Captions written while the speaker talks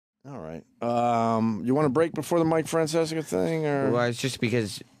All right. You want to break before the Mike Francesa thing, or? Well, it's just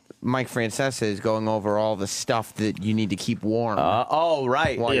because Mike Francesa is going over all the stuff that you need to keep warm.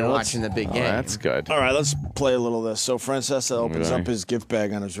 Right. While you're watching the big game. That's good. All right, let's play a little of this. So Francesa opens up his gift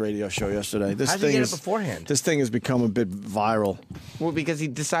bag on his radio show yesterday. How'd you get it beforehand? This thing has become a bit viral. Well, because he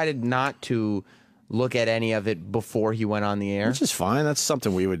decided not to look at any of it before he went on the air. Which is fine. That's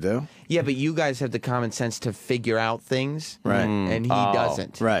something we would do. Yeah, but you guys have the common sense to figure out things. Right. And he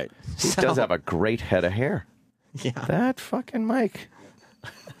doesn't. Right. He does have a great head of hair. Yeah. That fucking Mike.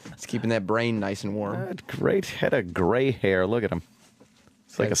 It's keeping that brain nice and warm. That great head of gray hair. Look at him.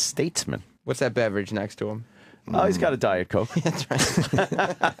 It's like a statesman. What's that beverage next to him? Oh, he's got a Diet Coke. That's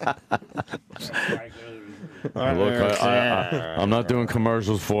right. Look, I'm not doing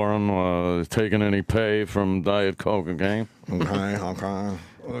commercials for him, taking any pay from Diet Coke, okay?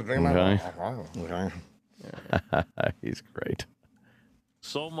 Okay. He's great.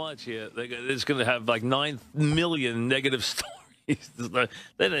 So much here. It's going to have like 9 million negative stories. Not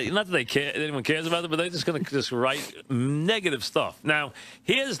that they care, anyone cares about it, but they're just going to just write negative stuff. Now,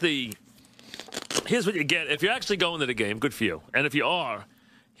 here's what you get. If you're actually going to the game, good for you. And if you are,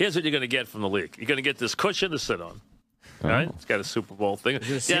 here's what you're going to get from the league. You're going to get this cushion to sit on. All right? It's got a Super Bowl thing.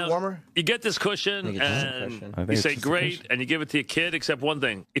 Is it a seat warmer? You get this cushion, and you say, great, and you give it to your kid, except one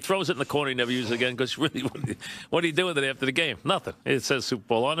thing. He throws it in the corner. He never uses it again because really, what do you do with it after the game? Nothing. It says Super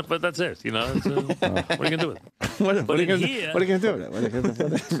Bowl on it, but that's it. You know, what are you going to do with it? What are you going to do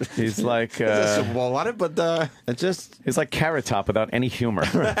with it? He's like... Super Bowl on it, but He's like Carrot Top without any humor.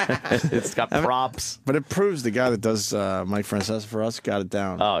 It's got props. But it proves the guy that does Mike Francesa for us got it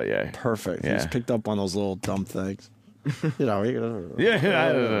down. Oh, yeah. Perfect. Yeah. He's picked up on those little dumb things. He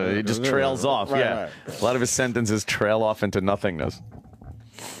just trails off. Right. A lot of his sentences trail off into nothingness.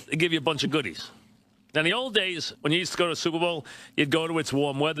 They give you a bunch of goodies. Now, in the old days, when you used to go to a Super Bowl, you'd go to its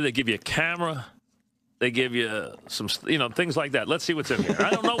warm weather. They give you a camera. They give you some, things like that. Let's see what's in here.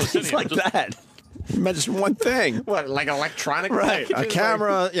 I don't know what's in here. Like that. You mentioned one thing. What, like electronic? Right. A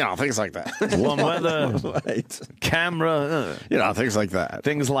camera, things like that. Warm weather. Right. Camera. Things like that.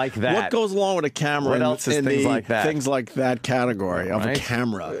 Things like that. What goes along with a camera What else is in things the like that? things like that category of a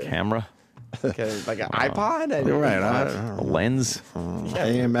camera? Camera. Okay, like an iPod? A lens.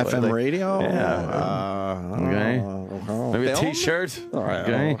 AM, FM radio? Yeah. Okay. Maybe a T-shirt. All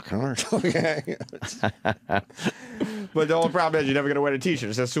right. Okay. But the only problem is you're never going to wear a T-shirt.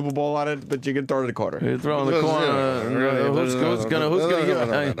 It says Super Bowl on it, but you can throw it in the corner. You throw in the corner. Who's gonna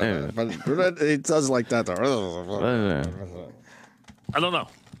give it? It does like that, though. I don't know.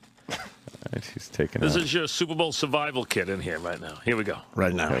 She's taking This out. is your Super Bowl survival kit in here right now. Here we go.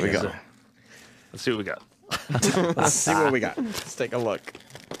 Right now. Here we go. Let's see what we got. Let's see what we got. Let's take a look.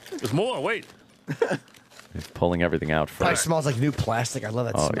 There's more. Wait. He's pulling everything out Probably first. smells like new plastic. I love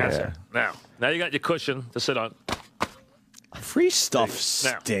that smell. Yeah. Now you got your cushion to sit on. Free stuff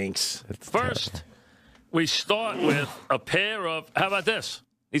stinks. First, we start with a pair of, how about this?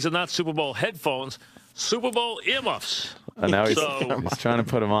 These are not Super Bowl headphones, Super Bowl earmuffs. And now he's trying to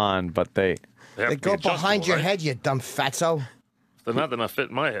put them on, but they go behind your head, you dumb fatso. They're not going to fit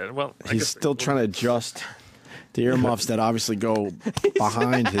in my head. Well, He's still trying to adjust the earmuffs that obviously go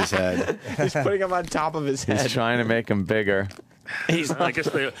behind his head. He's putting them on top of his head. He's trying to make them bigger. I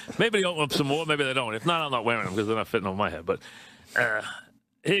guess maybe they open up some more, maybe they don't. If not, I'm not wearing them because they're not fitting on my head. But here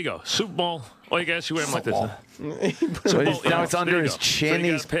you go, Super Bowl. Oh, you guys, you wear them like this. So now it's under his chin. So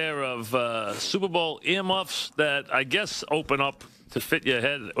you got a pair of Super Bowl earmuffs that I guess open up to fit your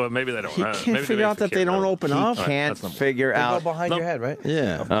head, or maybe they don't. He can't figure out that they don't open up. He can't figure They go out. behind your head, right?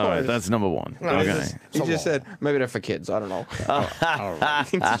 Yeah. All right, that's number one. Okay. He just said, maybe they're for kids. I don't know.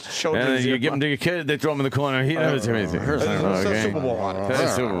 And then you give them to your kid, they throw them in the corner. He never does anything. Okay. Super Bowl on it.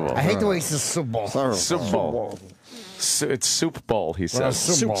 That's Super Bowl. I hate the way he says Super Bowl. Super Bowl. It's Soup Bowl, he says.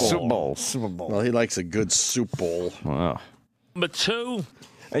 Super Bowl. Super Bowl. Well, he likes a good soup bowl. Wow. Number two.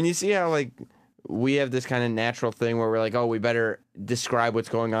 And you see how, we have this kind of natural thing where we're like, oh, we better describe what's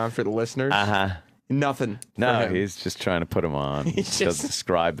going on for the listeners. Uh-huh. Nothing. No, for him. he's just trying to put them on. He just- doesn't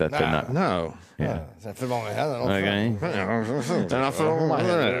describe that they're not. No. Yeah. Does that fit on my head? I don't Okay. They're not for my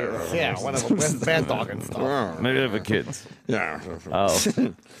head. Yeah, whatever. Bad dog and stuff. Maybe they're for kids. Yeah. Oh,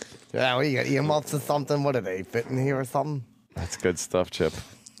 Yeah, what do you got? Earmuffs or something? What are they? Fit in here or something? that's good stuff, Chip.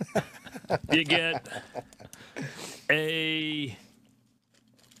 You get a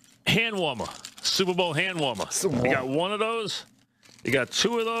hand warmer, Super Bowl hand warmer. You got one of those. You got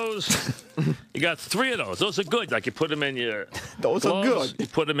two of those. You got three of those. Those are good. Like you put them in your Those are gloves, good. You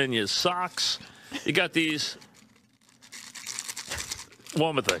put them in your socks. You got these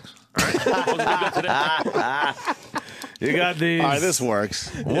warmer things. All right? Those are good today. You got these All right, this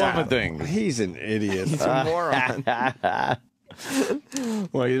works. woman things. He's an idiot. He's a moron.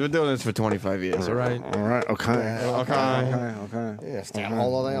 Well, he's been doing this for 25 years, all right? All right. Okay. Okay. Yeah, stand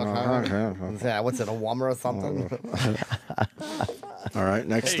hold on there. Okay. Yeah, what's it, a warmer or something? All right.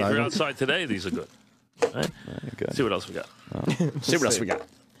 Next Hey, if you're item. outside today, these are good. Right? Good. See what else we got. See what else we got.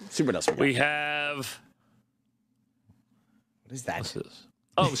 See what else we got. We have. What is that? What's this?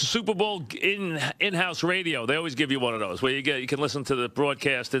 Oh, Super Bowl in-house radio. They always give you one of those where you can listen to the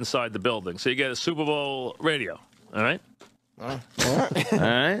broadcast inside the building. So you get a Super Bowl radio. All right. All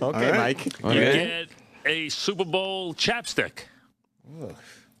right. Okay, Mike. You Okay. get a Super Bowl chapstick.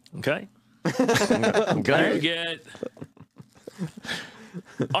 Okay. You Okay. get.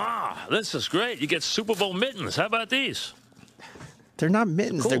 This is great. You get Super Bowl mittens. How about these? They're not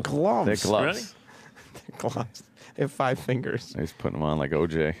mittens. They're gloves. They're gloves. Gloves. They have 5 fingers. He's putting them on like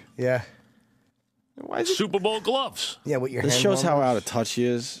OJ. Yeah. Why is it? Super Bowl gloves. Yeah, with your This hand shows how warmers. out of touch he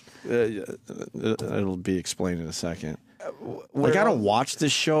is. It'll be explained in a second. Like, I don't watch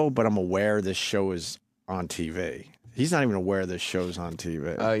this show, but I'm aware this show is on TV. He's not even aware this show's on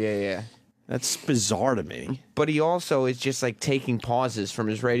TV. Oh, yeah. That's bizarre to me. But he also is just like taking pauses from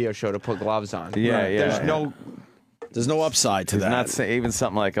his radio show to put gloves on. Yeah, yeah. There's no. There's no upside to He's that. not say even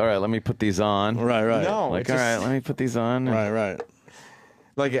something like, all right, let me put these on. Right. No. Like, it's all just- right, let me put these on. Right.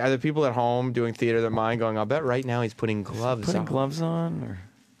 Like, are the people at home doing theater of their mind going, I'll bet right now he's putting gloves Putting on. gloves on? Or...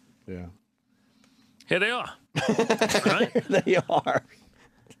 Yeah. Here they are. Right? They are.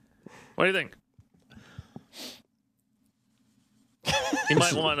 What do you think? You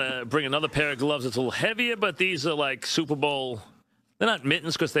might want to bring another pair of gloves that's a little heavier, but these are like Super Bowl. They're not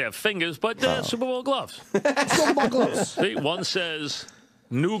mittens because they have fingers, but they're Super Bowl gloves. Super Bowl gloves. See, one says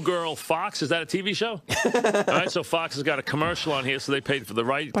New Girl Fox. Is that a TV show? All right, so Fox has got a commercial on here, so they paid for the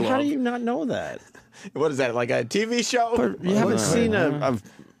right But glove. how do you not know that? What is that, like a TV show? But you haven't seen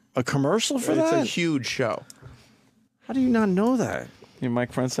a commercial for It's a that? huge show. How do you not know that? You're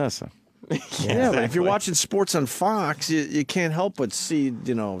Mike Francesa. Yeah, but if you're watching sports on Fox, you can't help but see,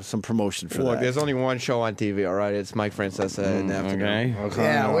 some promotion for Look, that. there's only one show on TV, all right? It's Mike Francesa in the afternoon. Okay.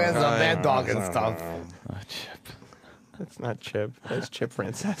 Yeah, where's the bad dog and stuff? Oh, Chip. That's not Chip. That's Chip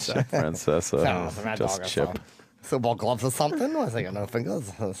Francesa. Francesa. No, it's a bad Just dog or Chip. something. Super Bowl gloves or something? Was I got no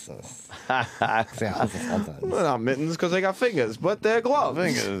fingers? Yeah, something. They're not mittens because they got fingers, but they're gloves.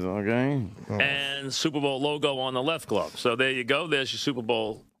 Fingers, okay. And Super Bowl logo on the left glove. So there you go. There's your Super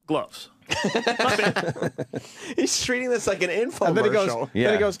Bowl gloves. He's treating this like an infomercial. And then he goes,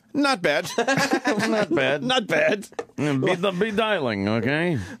 Yeah. not bad. Not bad. Not bad. Be dialing,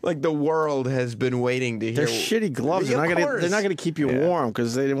 okay? like the world has been waiting to hear. They're shitty gloves. Yeah, They're not gonna keep you Yeah. warm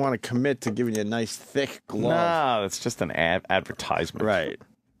because they didn't want to commit to giving you a nice thick glove. No, it's just an advertisement. Right.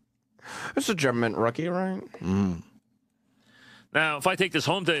 It's a German rookie, right? Now, if I take this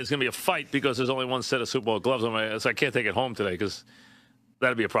home today, it's going to be a fight because there's only one set of Super Bowl gloves on my. So I can't take it home today because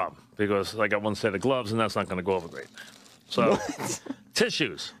that'd be a problem because I got one set of gloves and that's not going to go over great. So,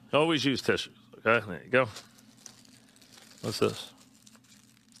 tissues. Always use tissues. Okay, there you go. What's this?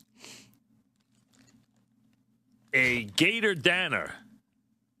 A Gator Danner.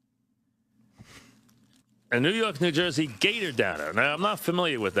 A New York, New Jersey Gator Danner. Now, I'm not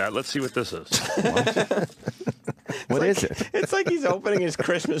familiar with that. Let's see what this is. What is it? It's like he's opening his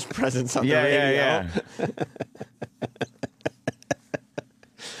Christmas presents on the Yeah, radio. yeah.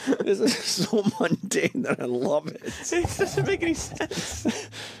 This is so mundane that I love it. It doesn't make any sense.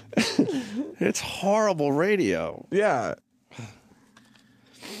 It's horrible radio. Yeah.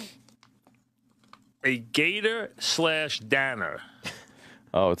 A Gator / Danner.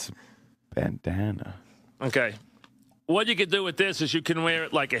 Oh, it's a bandana. Okay. What you can do with this is you can wear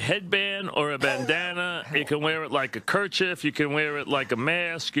it like a headband or a bandana. You can wear it like a kerchief. You can wear it like a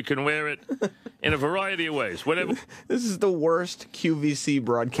mask. You can wear it in a variety of ways. Whatever. This is the worst QVC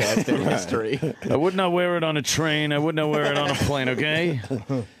broadcast in history. I would not wear it on a train. I would not wear it on a plane, okay?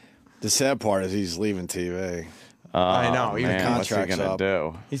 The sad part is he's leaving TV. I know. Even Man, what's he contract's gonna up.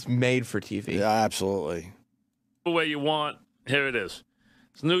 do? He's made for TV. Yeah, absolutely. way you want. Here it is.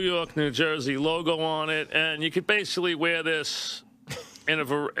 It's New York, New Jersey logo on it, and you could basically wear this in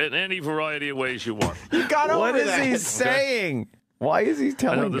any variety of ways you want. You got over What is that. he saying? Why is he I know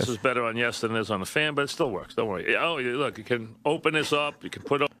telling this us? is better on Yes than it is on the Fan, but it still works. Don't worry. Oh, look, you can open this up. You can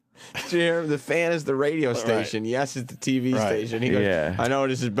put up. Did you hear him? The Fan is the radio station. Yes is the TV Right. station. He goes, Yeah. I know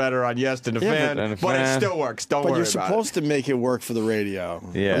this is better on Yes than the Fan, than the but it Fan. still works. Don't But worry you're about supposed to make it work for the radio.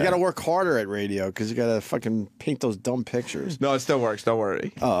 Yeah. You got to work harder at radio because you got to fucking paint those dumb pictures. it. No, it still works. Don't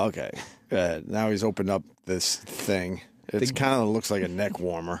worry. Oh, okay. Good. Now he's opened up this thing. It kind of looks like a neck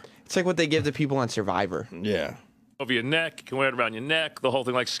warmer. It's like what they give to people on Survivor. Yeah. over your neck. You can wear it around your neck. The whole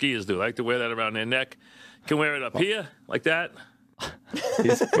thing like skiers do. They like to wear that around their neck. You can wear it up here like that.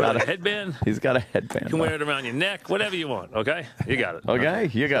 He's got a headband. He's got a headband. You can wear it around your neck. Whatever you want. Okay, you got it. Okay,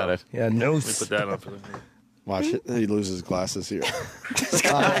 you got it. Yeah, Let me nose. put that up. Watch it. He loses glasses here.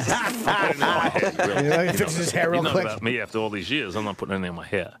 You know, he fixes his hair You real know quick. about me after all these years. I'm not putting anything in my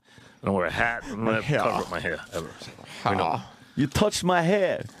hair. I don't wear a hat. I'm not cover up my hair ever. So, you know. You touched my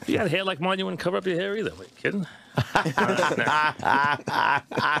hair. If you had hair like mine, you wouldn't cover up your hair either. Are you kidding?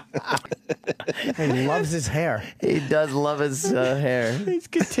 He loves his hair. He does love his hair. He's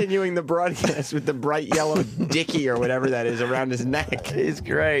continuing the broadcast with the bright yellow dicky or whatever that is around his neck. He's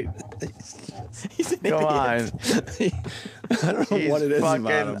great. He's an Go idiot. on. I don't know what it is fucking,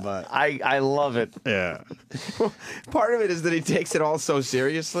 about him, but I love it. yeah, Part of it is that he takes it all so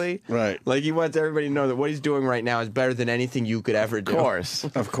seriously. right. Like he wants everybody to know that what he's doing right now is better than anything you could ever do. Of course.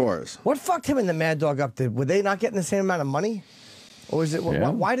 Of course. What fucked him and the Mad Dog up? Were they not getting the same amount of money? Or was it? Yeah.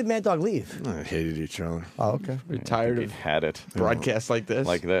 Why did Mad Dog leave? I hated each other. Oh, okay. We're tired He of had it broadcasts like this.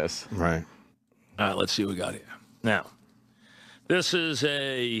 like this. Right. All right, let's see what we got here. Now, this is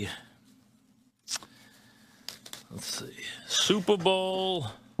a, let's see, Super Bowl.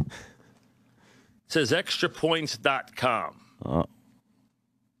 It says extrapoints.com.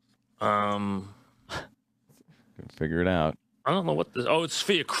 Figure it out. I don't know what this, oh, it's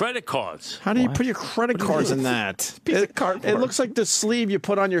for your credit cards. How do you put your credit cards in that? It looks like the sleeve you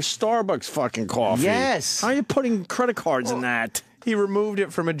put on your Starbucks fucking coffee. Yes. How are you putting credit cards in that? he removed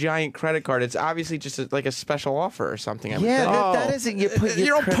it from a giant credit card. It's obviously just like a special offer or something. I would Yeah, think. that isn't. You put your You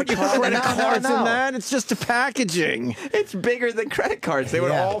don't put your credit No, cards no. in that. It's just the packaging. It's bigger than credit cards. They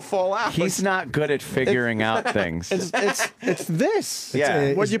would Yeah. all fall out. He's not good at figuring out things. It's this.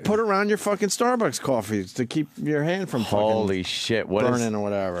 Yeah. What you put around your fucking Starbucks coffees to keep your hand from Holy fucking shit! What burning is? or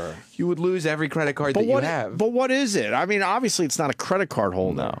whatever. You would lose every credit card that you have. But what is it? I mean, obviously, it's not a credit card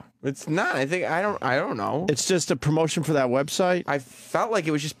holder. No. It's not. I don't know. It's just a promotion for that website. I felt like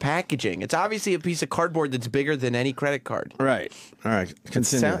it was just packaging. It's obviously a piece of cardboard that's bigger than any credit card. Right. All right.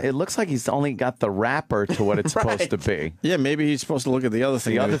 Continue. It looks like he's only got the wrapper to what it's supposed to be. Yeah, maybe he's supposed to look at the other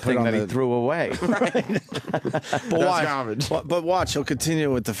thing. The other he put thing on that he the- threw away. But watch, garbage. but watch, he'll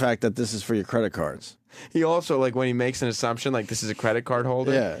continue with the fact that this is for your credit cards. He also, like, when he makes an assumption, like this is a credit card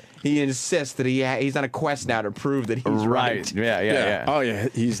holder, Yeah. he insists that he's on a quest now to prove that he's right. Yeah. Oh yeah,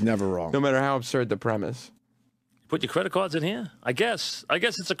 he's never wrong. No matter how absurd the premise. Put your credit cards in here? I guess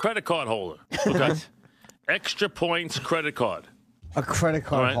it's a credit card holder. Okay. Extra points credit card. A credit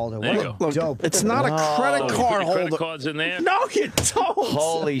card All right, holder. there you What go. a dope. It's not a credit You card put your holder. credit cards in there. No, you don't.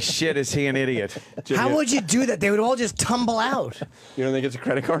 Holy shit! Is he an idiot? How would you do that? They would all just tumble out. You don't think it's a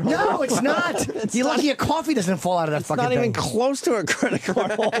credit card holder? No, it's not. You're lucky your coffee doesn't fall out of that fucking Not even thing. close to a credit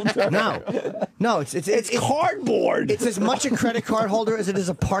card holder. No, it's Cardboard. It's as much a credit card holder as it is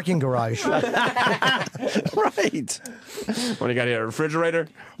a parking garage. right. What do you got here? A refrigerator?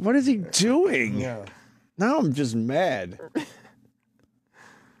 What is he doing? Yeah. Now I'm just mad.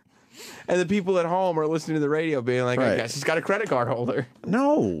 And the people at home are listening to the radio being like, I Right. guess he's got a credit card holder.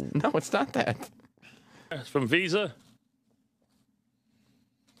 No. No, it's not that. It's from Visa.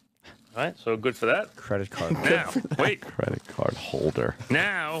 All right, so good for that. Credit card. Now, wait. Credit card holder.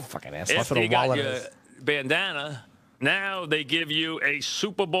 Now, Fucking asshole. That's after what a you got wallet your is. bandana, now they give you a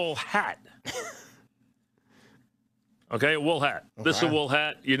Super Bowl hat. Okay, a wool hat. This is a wool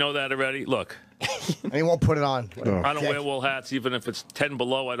hat. You know that already. Look, And he won't put it on. I don't wear wool hats, even if it's 10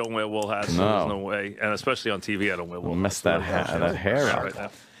 below. I don't wear wool hats. So No. there's no way, and especially on TV, I don't wear wool. Mess hats. that hair up. Right now.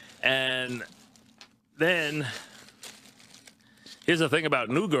 And then here's the thing about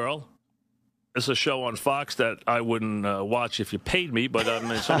New Girl. It's a show on Fox that I wouldn't watch if you paid me, but I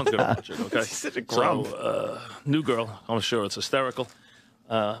mean, someone's going to watch it, okay? He's such a grump. So, New Girl, I'm sure it's hysterical.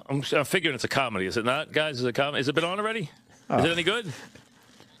 I'm figuring it's a comedy, is it not, guys? Is it a comedy? Has it been on already? Is it any good?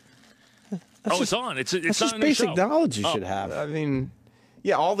 It's on. It's It's not just a new basic show. knowledge you should have. I mean,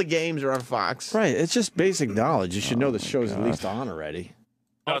 yeah, all the games are on Fox. Right. It's just basic knowledge. You should know the show's at least on already.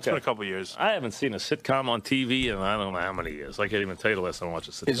 No, it's been a couple years. I haven't seen a sitcom on TV in I don't know how many years. I can't even tell you the last time I watched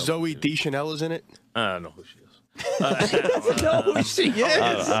a sitcom. Is Zoe Deschanel in it? I don't know who she is. She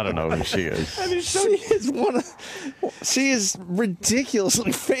is. I don't know who she is. She is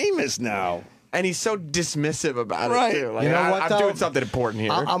ridiculously famous now. And he's so dismissive about Right. it, too. Like, You know what, I'm though? doing something important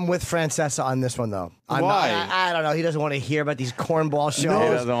here. I'm with Francesa on this one, though. Why? I don't know. He doesn't want to hear about these cornball shows. He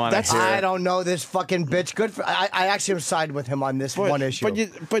doesn't want to hear I it. don't know this fucking bitch. Good for. I actually am sided with him on this one issue.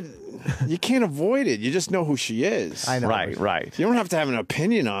 But you can't avoid it. You just know who she is. I know. Right. You don't have to have an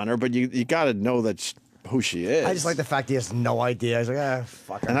opinion on her, but you got to know who she is. I just like the fact he has no idea. He's like,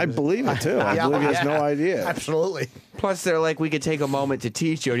 fuck. And I believe it, too. I believe he has no idea. Absolutely. Plus, they're like, we could take a moment to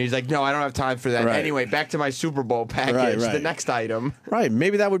teach you. And he's like, no, I don't have time for that. Right. Anyway, back to my Super Bowl package, Right. the next item. Right.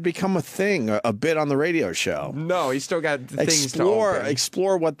 Maybe that would become a thing, a bit on the radio show. No, he's still got things to open.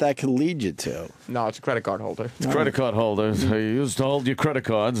 Explore what that could lead you to. No, it's a credit card holder. It's credit card holders. You used to hold your credit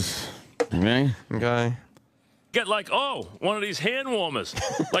cards. Okay? Okay. Get like, one of these hand warmers,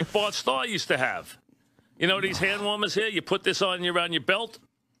 like Bart Starr used to have. You know these hand warmers here? You put this on your belt,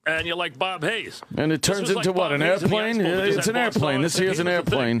 and you're like Bob Hayes. And it turns into what, an airplane? It's an airplane. This here's an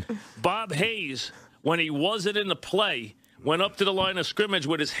airplane. Bob Hayes, when he wasn't in the play, went up to the line of scrimmage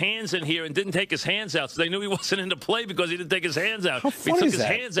with his hands in here and didn't take his hands out. So they knew he wasn't in the play because he didn't take his hands out. If he took his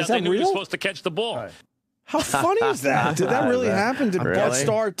hands out, they knew he was supposed to catch the ball. Right. How funny is that? Did that really happen? Did Bart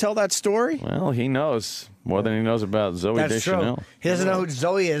Starr tell that story? Well, he knows more than he knows about Zoe Deschanel. True. He doesn't know who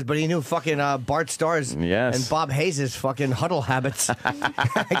Zoe is, but he knew fucking Bart Starr's and Bob Hayes' fucking huddle habits.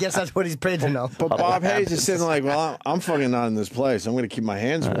 I guess that's what he's paid to know. But Bob Hayes is sitting like, well, I'm fucking not in this place. I'm going to keep my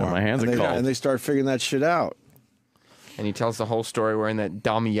hands warm. My hands are cold. And they start figuring that shit out. And he tells the whole story wearing that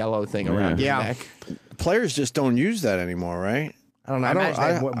dumb yellow thing around his neck. Players just don't use that anymore, right? I don't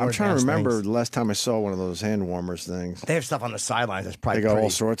know. I'm trying to remember the last time I saw one of those hand warmers things. They have stuff on the sidelines that's probably They got all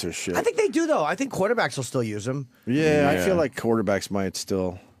sorts of shit. I think they do, though. I think quarterbacks will still use them. Yeah, I feel like quarterbacks might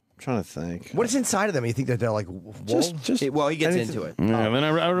still. I'm trying to think. What is inside of them? You think that they're like wool? Well, he gets into it. Yeah, then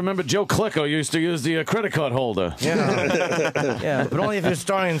I remember Joe Klicko used to use the credit card holder. Yeah. Yeah, but only if you're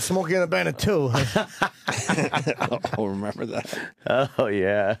starting Smoking on the Bandit 2. I'll remember that. Oh,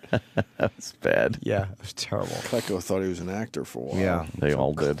 yeah. That was bad. Yeah, it was terrible. Klecko thought he was an actor for a while. Yeah. They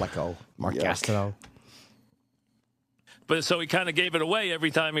all did. Klecko. Mark Gastineau. But so he kind of gave it away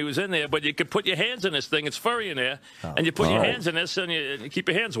every time he was in there. But you could put your hands in this thing. It's furry in there. And you put your hands in this and you keep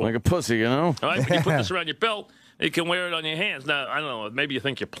your hands warm. Like a pussy, you know? All right, but you put this around your belt. You can wear it on your hands. Now, I don't know. Maybe you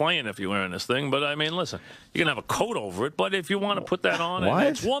think you're playing if you're wearing this thing. But, I mean, listen. You can have a coat over it. But if you want to put that on,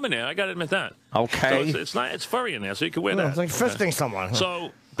 it's warm in there. I got to admit that. Okay. So it's furry in there, so you can wear that. It's like fisting someone.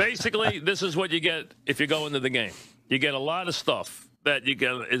 So, basically, this is what you get if you go into the game. You get a lot of stuff that you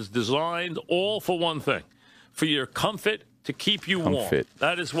get is designed all for one thing. For your comfort, to keep you warm.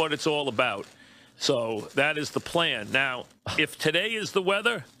 That is what it's all about. So that is the plan. Now, if today is the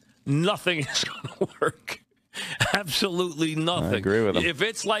weather, nothing is going to work. Absolutely nothing. I agree with him. If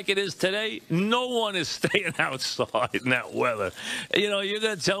it's like it is today, no one is staying outside in that weather. You know, you're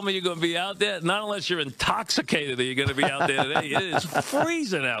going to tell me you're going to be out there? Not unless you're intoxicated are you going to be out there today. It is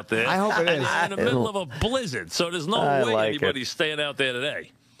freezing out there. I hope it is. It's in the middle of a blizzard, so there's no way anybody's staying out there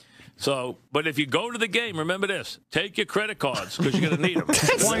today. So, but if you go to the game, remember this: take your credit cards because you're going to need them.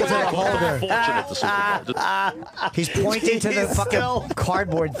 Pointing to the holder. Fortunate the Super Bowl. He's pointing to the fucking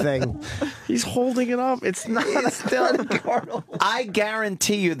cardboard thing. He's holding it up. It's not still. I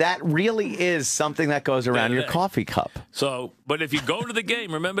guarantee you that really is something that goes around your coffee cup. So, but if you go to the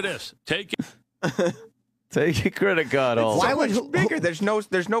game, remember this: take Take your credit card holder. Why would it's bigger? There's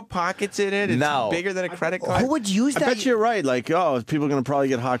no pockets in it. It's bigger than a credit card. Who would use that? I bet you're right. Like, people are going to probably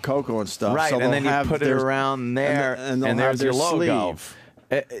get hot cocoa and stuff. Right, so and then you put it around there, and there's your logo.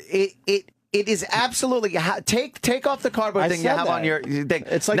 Sleeve. It is absolutely take off the cardboard thing you have on your thing.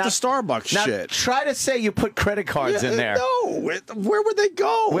 It's like the Starbucks shit. Try to say you put credit cards in there. No, where would they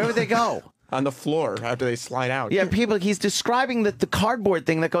go? Where would they go? On the floor after they slide out. Yeah, he's describing the cardboard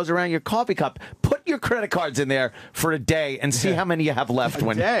thing that goes around your coffee cup. Put your credit cards in there for a day and see how many you have left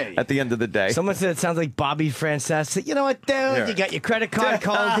at the end of the day. Someone said it sounds like Bobby Francesa. You know what, dude? You got your credit card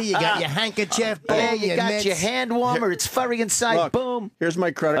holder, you got your handkerchief, boom, you got mitts. your hand warmer. It's furry inside. Look, boom. Here's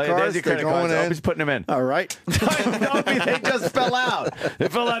my credit cards. There's your credit cards. Opie's putting them in. All right. They just fell out. They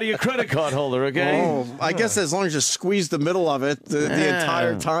fell out of your credit card holder, okay? Oh, I guess as long as you squeeze the middle of it the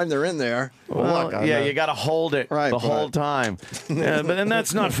entire time they're in there. Well, you got to hold it the whole time. And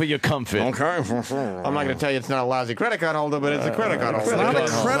that's not for your comfort. Okay. I'm not going to tell you it's not a lousy credit card holder, but it's a credit card holder. It's not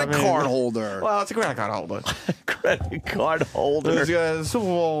a credit card holder. Well, it's a credit card holder. Credit card holder. There's a Super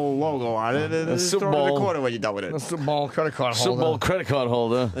Bowl logo on it. It's Super thrown in Bowl. the corner when you're done with it. Super Bowl credit card holder. Super Bowl credit card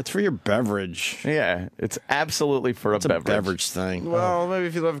holder. That's for your beverage. Yeah, it's absolutely for a beverage thing. Well, maybe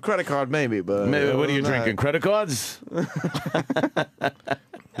if you love a credit card, maybe. But what are you drinking? Credit cards?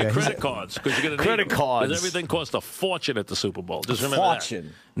 Credit cards, because you're going to credit cards. Because everything costs a fortune at the Super Bowl. Just remember that.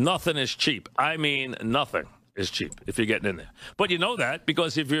 Nothing is cheap. I mean, nothing is cheap if you're getting in there. But you know that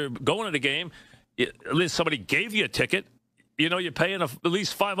because if you're going to the game, at least somebody gave you a ticket. You know, you're paying at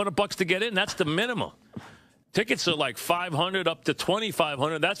least $500 to get in. That's the minimum. Tickets are like $500 up to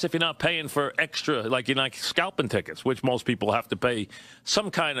 $2,500. That's if you're not paying for extra, like you're not scalping tickets, which most people have to pay some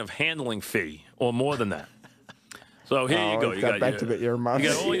kind of handling fee or more than that. So here you go. You got back to the earmuffs. You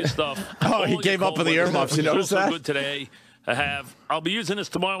got all your stuff. Oh, he gave up on the earmuffs. You notice that? Good today. I'll be using this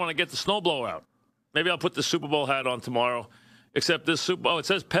tomorrow when I get the snowblower out. Maybe I'll put the Super Bowl hat on tomorrow. Except this Super Bowl, it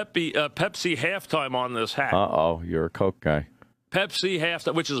says Pepsi halftime on this hat. Uh-oh, you're a Coke guy. Pepsi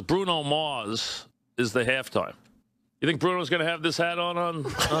halftime, which is Bruno Mars, is the halftime. You think Bruno's going to have this hat on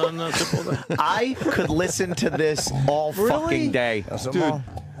Super Bowl Day? I could listen to this all fucking day. Dude,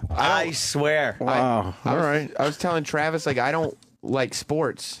 I swear. Wow. All right. I was telling Travis, like, I don't like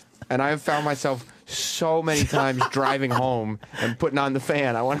sports, and I've found myself so many times driving home and putting on the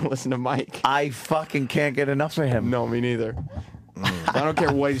fan. I want to listen to Mike. I fucking can't get enough of him. No, me neither. I don't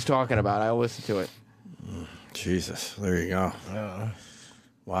care what he's talking about. I'll listen to it. Jesus. There you go.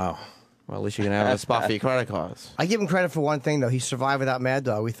 Wow. Well, at least you can have a spot for your credit cards. I give him credit for one thing, though. He survived without Mad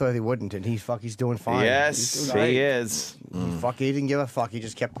Dog. We thought he wouldn't, and he's doing fine. Yes, he is. He didn't give a fuck. He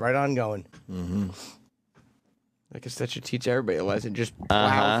just kept right on going. I guess that should teach everybody a lesson. Just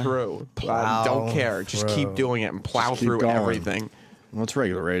plow through. Don't care. Just keep doing it and plow through going. everything. Well, it's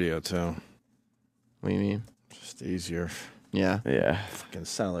regular radio, too. What do you mean? Just easier. Yeah. Yeah. Fucking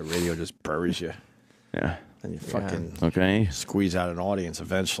satellite radio just buries you. Yeah. And you fucking Okay. squeeze out an audience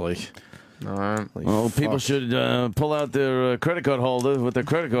eventually. All right. Like, Well, people fuck. should pull out their credit card holder with their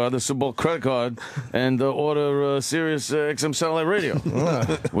credit card, the Super Bowl credit card, and order Sirius XM satellite radio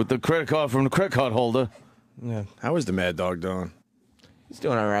with the credit card from the credit card holder. Yeah. How is the Mad Dog doing? He's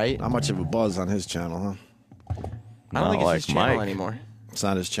doing all right. Not much of a buzz on his channel, huh? I don't think it's his channel Mike. anymore. It's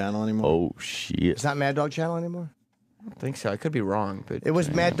not his channel anymore? Oh, shit. It's not Mad Dog Channel anymore? I don't think so. I could be wrong, but It was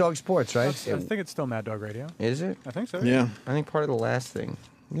Mad Dog Sports, right? I think it's still Mad Dog Radio. is it? I think so. Yeah. I think part of the last thing.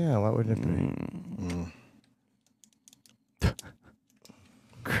 Yeah, what would it be?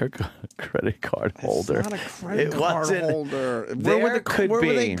 Credit card holder. It's not a credit It card wasn't- holder. There Where could would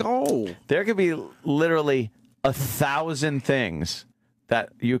they be. go? There could be literally 1,000 things that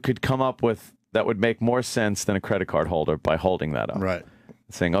you could come up with that would make more sense than a credit card holder by holding that up. Right.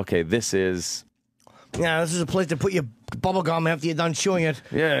 Saying, okay, this is, Yeah, this is a place to put your bubble gum after you're done chewing it.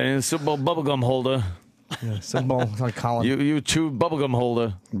 yeah, Super Bowl bubblegum holder. Symbol. It's like Colin. You chew bubblegum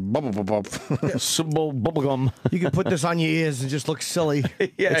holder. Bubble, bubble. Super Bowl bubblegum. You can put this on your ears and just look silly.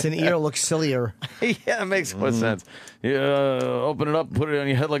 Yeah. It's an ear looks sillier. Yeah, it makes more sense. You open it up, put it on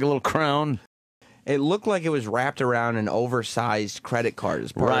your head like a little crown. It looked like it was wrapped around an oversized credit card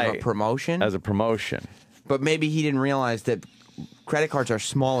as part of a promotion. As a promotion. But maybe he didn't realize that credit cards are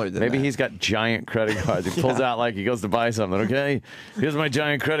smaller than Maybe that. he's got giant credit cards. He pulls out like he goes to buy something, okay? Here's my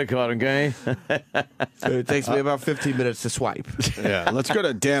giant credit card, okay? It takes me about 15 minutes to swipe. Yeah. Let's go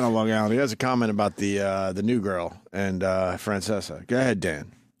to Dan on Long Island. He has a comment about the new girl and Francesa. Go ahead,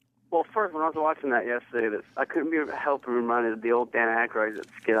 Dan. Well, first, when I was watching that yesterday, I couldn't help but reminded of the old Dan Aykroyd that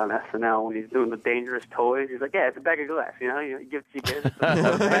skit on SNL when he's doing the dangerous toys. He's like, yeah, it's a bag of glass, you know? You give it to your kids.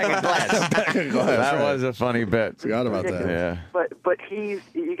 Bag of glass. That was a funny bit. Forgot about that. Yeah. But you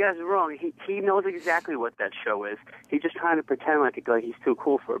guys are wrong. He knows exactly what that show is. He's just trying to pretend like he's too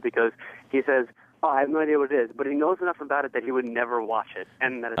cool for it because he says, oh, I have no idea what it is. But he knows enough about it that he would never watch it.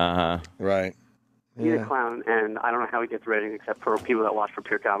 And that it's Right. he's a clown, and I don't know how he gets ratings except for people that watch for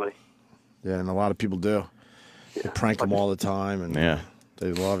pure comedy. Yeah, and a lot of people do. They prank him all the time, and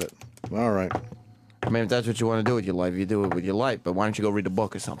they love it. All right. I mean, if that's what you want to do with your life, you do it with your life. But why don't you go read a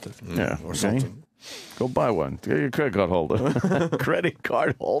book or something? Yeah. Or something. Go buy one. Get your credit card holder. Credit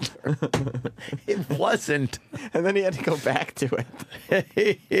card holder. It wasn't. And then he had to go back to it.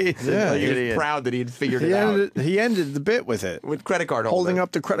 He's an He was idiot. proud that he had figured it out. He ended the bit with it. With credit card holder. Holding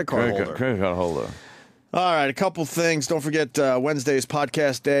up the credit card holder. Credit card holder. All right, a couple things. Don't forget, Wednesday is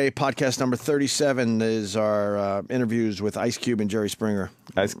podcast day. Podcast number 37 is our interviews with Ice Cube and Jerry Springer.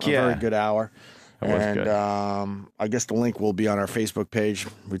 Ice Cube. A very good hour. That was And good. I guess the link will be on our Facebook page.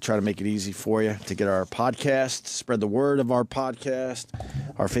 We try to make it easy for you to get our podcast, spread the word of our podcast.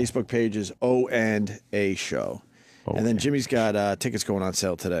 Our Facebook page is O&A Show. Okay. And then Jimmy's got tickets going on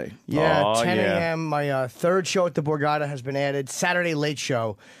sale today. Yeah, Oh, 10 yeah. a.m. My third show at the Borgata has been added. Saturday late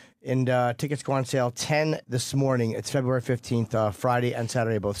show. And tickets go on sale 10 this morning. It's February 15th. Friday and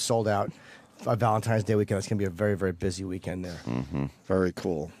Saturday both sold out. Valentine's Day weekend. It's going to be a very, very busy weekend there. Mm-hmm. Very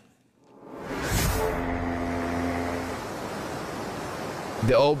cool.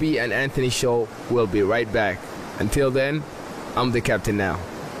 The Opie and Anthony Show will be right back. Until then, I'm the captain now.